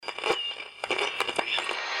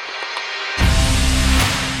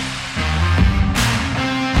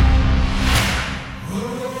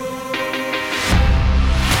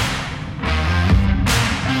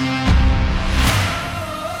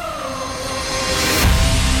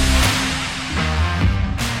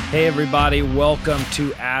Hey everybody, welcome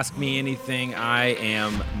to Ask Me Anything. I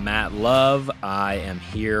am Matt Love. I am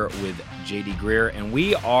here with JD Greer, and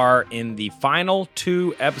we are in the final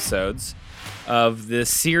 2 episodes of this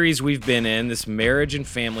series we've been in, this marriage and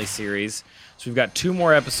family series. So we've got 2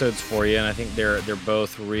 more episodes for you, and I think they're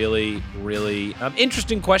both really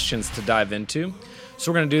interesting questions to dive into.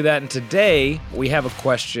 So we're going to do that, and today we have a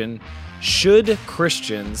question: should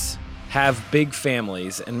Christians have big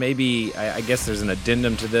families? And maybe, I guess there's an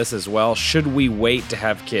addendum to this as well. Should we wait to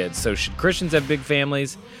have kids? So should Christians have big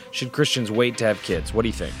families? Should Christians wait to have kids? What do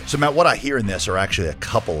you think? So Matt, what I hear in this are actually a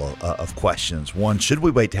couple of questions. One, should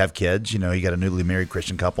we wait to have kids? You know, you got a newly married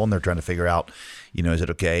Christian couple and they're trying to figure out, you know, is it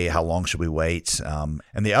okay? How long should we wait?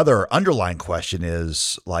 And the other underlying question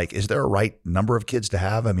is like, is there a right number of kids to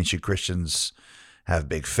have? I mean, should Christians have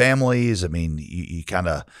big families? I mean, you kind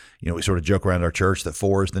of, you know, we sort of joke around our church that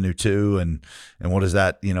 4 is the new 2, and what does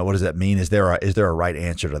that, you know, what does that mean? Is there a right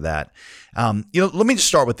answer to that? You know, let me just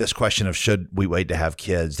start with this question of should we wait to have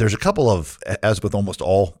kids? There's a couple of, as with almost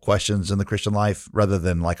all questions in the Christian life, rather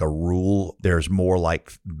than like a rule, there's more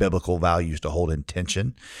like biblical values to hold in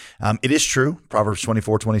tension. It is true. Proverbs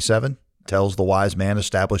 24:27 tells the wise man,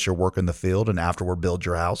 establish your work in the field and afterward build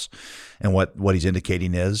your house. And what he's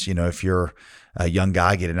indicating is, you know, if you're a young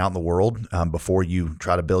guy getting out in the world, before you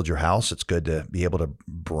try to build your house, it's good to be able to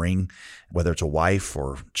bring, whether it's a wife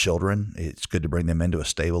or children, it's good to bring them into a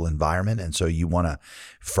stable environment. And so you want to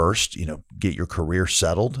first, you know, get your career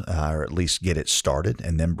settled, or at least get it started,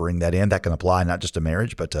 and then bring that in. That can apply not just to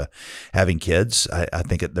marriage, but to having kids. I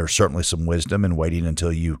think there's certainly some wisdom in waiting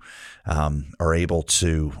until you are able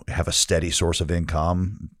to have a steady source of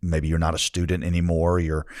income. Maybe you're not a student anymore.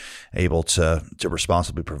 You're able to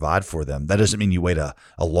responsibly provide for them. That doesn't mean you wait a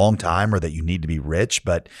long time or that you need to be rich,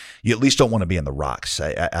 but you at least don't want to be in the rocks.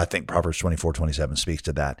 I think Proverbs 24:27 speaks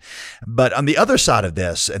to that. But on the other side of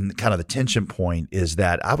this, and kind of the tension point, is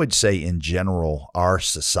that I would say in general, our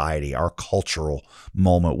society, our cultural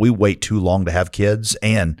moment, we wait too long to have kids,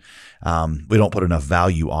 and we don't put enough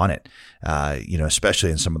value on it. You know,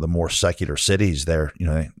 especially in some of the more secular cities, there, you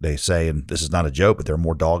know, they say, and this is not a joke, but there are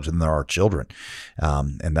more dogs than there are children,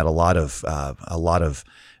 and that a lot of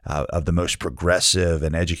the most progressive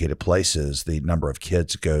and educated places, the number of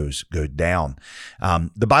kids go down.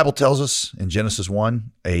 The Bible tells us in Genesis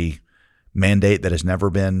 1 a mandate that has never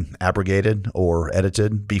been abrogated or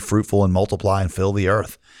edited: be fruitful and multiply and fill the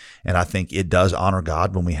earth. And I think it does honor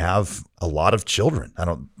God when we have a lot of children. I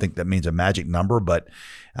don't think that means a magic number, but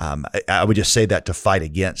I would just say that to fight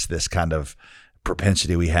against this kind of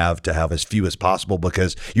propensity we have to have as few as possible,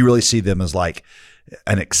 because you really see them as like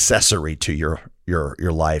an accessory to your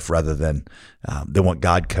life rather than what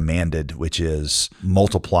God commanded, which is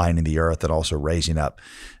multiplying in the earth and also raising up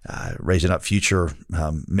future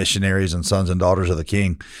missionaries and sons and daughters of the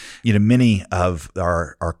King. You know, many of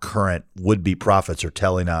our current would-be prophets are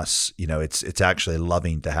telling us, you know, it's actually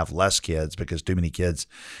loving to have less kids because too many kids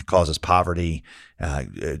causes poverty.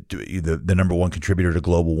 The number one contributor to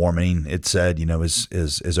global warming, it said, you know,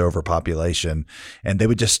 is overpopulation. And they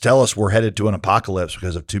would just tell us we're headed to an apocalypse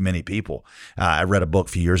because of too many people. I read a book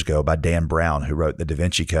a few years ago by Dan Brown, who wrote the Da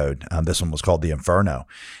Vinci Code. This one was called The Inferno.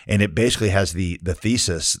 And it basically has the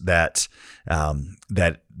thesis that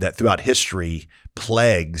throughout history,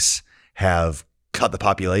 plagues have cut the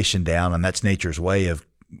population down, and that's nature's way of,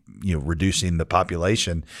 you know, reducing the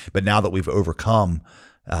population. But now that we've overcome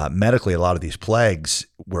medically a lot of these plagues,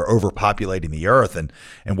 we're overpopulating the earth, and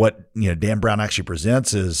what, you know, Dan Brown actually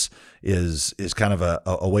presents is kind of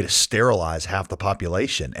a way to sterilize half the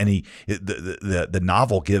population. And the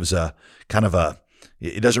novel gives a kind of a,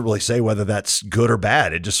 it doesn't really say whether that's good or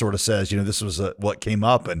bad. It just sort of says, you know, this was what came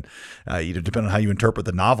up, and you know, depending on how you interpret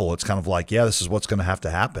the novel, it's kind of like, yeah, this is what's going to have to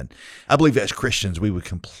happen. I believe as Christians, we would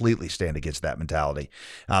completely stand against that mentality.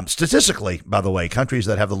 Statistically, by the way, countries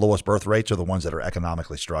that have the lowest birth rates are the ones that are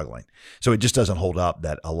economically struggling. So it just doesn't hold up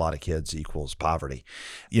that a lot of kids equals poverty.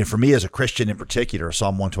 You know, for me as a Christian in particular,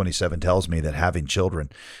 Psalm 127 tells me that having children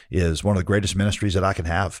is one of the greatest ministries that I can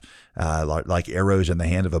have, like arrows in the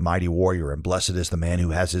hand of a mighty warrior, and blessed is the man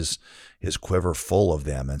who has his quiver full of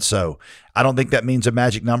them. And so I don't think that means a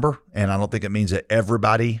magic number, and I don't think it means that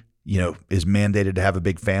everybody, you know, is mandated to have a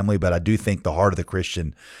big family, but I do think the heart of the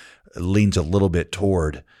Christian leans a little bit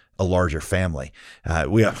toward a larger family.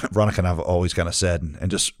 Veronica and I have always kind of said,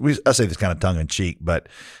 and I say this kind of tongue in cheek, but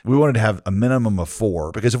we wanted to have a minimum of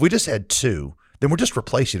 4, because if we just had 2, then we're just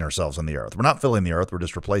replacing ourselves on the earth. We're not filling the earth. We're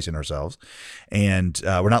just replacing ourselves. And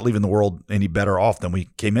we're not leaving the world any better off than we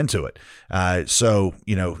came into it. So,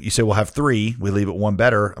 you say we'll have 3, we leave it 1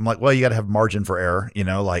 better. I'm like, well, you got to have margin for error,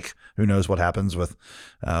 like who knows what happens with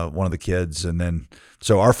one of the kids. And then,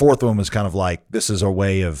 so our 4th one was kind of like, this is our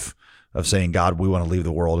way of saying, God, we want to leave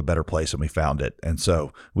the world a better place than we found it. And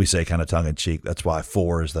so we say kind of tongue in cheek, that's why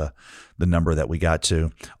 4 is the number that we got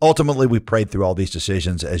to. Ultimately, we prayed through all these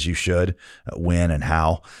decisions as you should, when and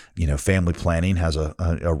how. Family planning has a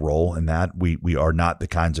role in that. We are not the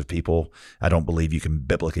kinds of people, I don't believe you can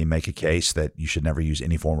biblically make a case that you should never use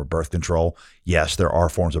any form of birth control. Yes, there are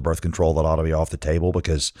forms of birth control that ought to be off the table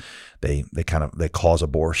because they cause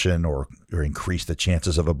abortion or increase the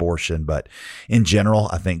chances of abortion. But in general,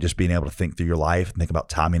 I think just being able to think through your life and think about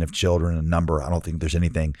timing of children and number, I don't think there's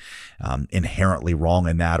anything inherently wrong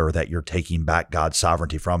in that, or that you're taking back God's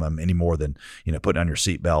sovereignty from him any more than, putting on your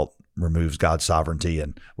seatbelt removes God's sovereignty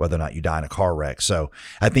and whether or not you die in a car wreck. So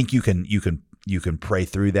I think you can pray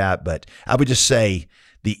through that. But I would just say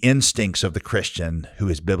the instincts of the Christian who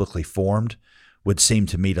is biblically formed would seem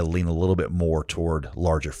to me to lean a little bit more toward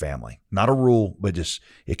larger family. Not a rule, but just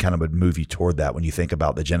it kind of would move you toward that when you think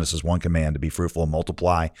about the Genesis 1 command to be fruitful and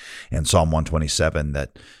multiply, and Psalm 127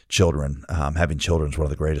 that having children is one of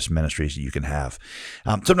the greatest ministries that you can have.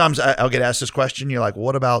 Sometimes I'll get asked this question. You're like,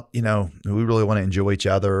 what about, we really want to enjoy each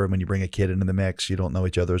other. And when you bring a kid into the mix, you don't know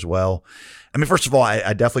each other as well. I mean, first of all,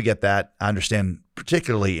 I definitely get that. I understand,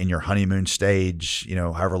 particularly in your honeymoon stage,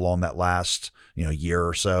 however long that lasts, a year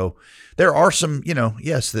or so. There are some,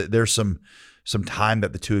 yes, there's some time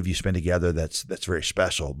that the two of you spend together that's very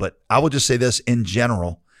special. But I will just say this, in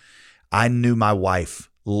general, I knew my wife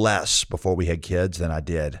less before we had kids than I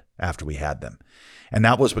did after we had them. And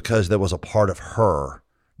that was because there was a part of her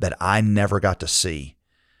that I never got to see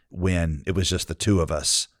when it was just the two of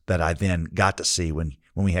us that I then got to see when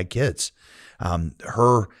we had kids.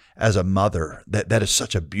 Her as a mother, that is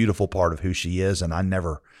such a beautiful part of who she is, and I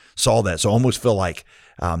never saw that. So I almost feel like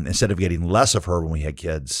instead of getting less of her when we had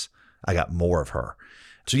kids, I got more of her.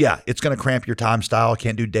 So yeah, it's going to cramp your time style.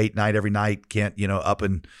 Can't do date night every night. Can't, up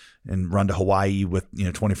and run to Hawaii with,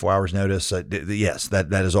 24 hours notice. Yes,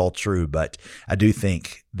 that is all true. But I do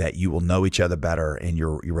think that you will know each other better and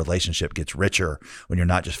your relationship gets richer when you're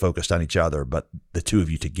not just focused on each other, but the two of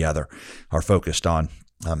you together are focused on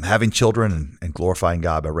having children and glorifying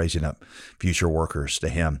God by raising up future workers to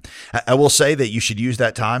him. I will say that you should use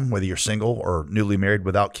that time, whether you're single or newly married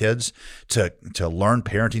without kids, to learn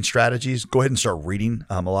parenting strategies. Go ahead and start reading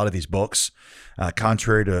a lot of these books.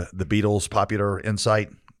 Contrary to the Beatles' popular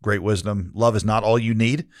insight, great wisdom, love is not all you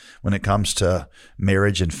need when it comes to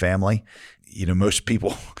marriage and family. Most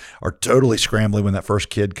people are totally scrambling when that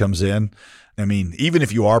first kid comes in. I mean, even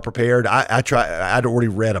if you are prepared, I'd already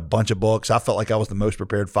read a bunch of books. I felt like I was the most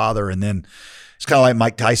prepared father. And then it's kind of like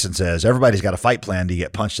Mike Tyson says, everybody's got a fight plan to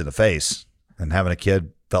get punched in the face. And having a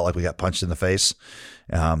kid felt like we got punched in the face.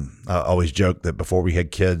 I always joke that before we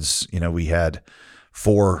had kids, we had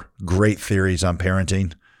 4 great theories on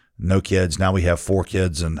parenting, no kids. Now we have 4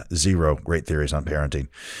 kids and 0 great theories on parenting.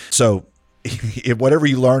 So if whatever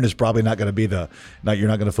you learn is probably not going to be you're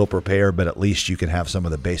not going to feel prepared, but at least you can have some of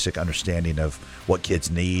the basic understanding of what kids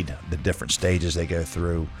need, the different stages they go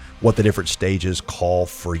through, what the different stages call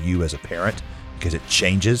for you as a parent, because it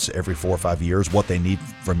changes every 4 or 5 years. What they need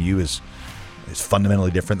from you is fundamentally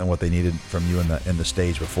different than what they needed from you in the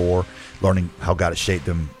stage before. Learning how God has shaped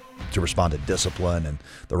them to respond to discipline and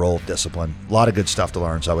the role of discipline. A lot of good stuff to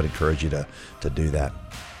learn, so I would encourage you to do that.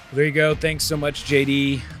 There you go. Thanks so much,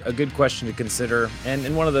 JD. A good question to consider.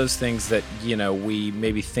 And one of those things that, we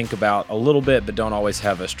maybe think about a little bit, but don't always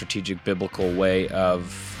have a strategic biblical way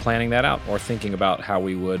of planning that out or thinking about how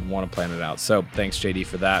we would want to plan it out. So thanks, JD,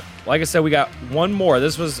 for that. Like I said, we got one more.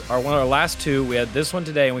 This was one of our last 2. We had this one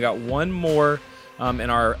today, and we got one more in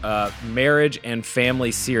our marriage and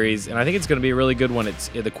family series, and I think it's going to be a really good one.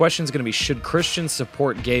 The question is going to be, should Christians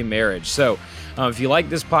support gay marriage? So if you like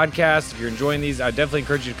this podcast, if you're enjoying these, I definitely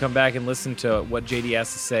encourage you to come back and listen to what JD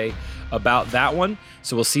has to say about that one.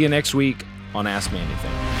 So we'll see you next week on Ask Me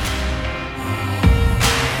Anything.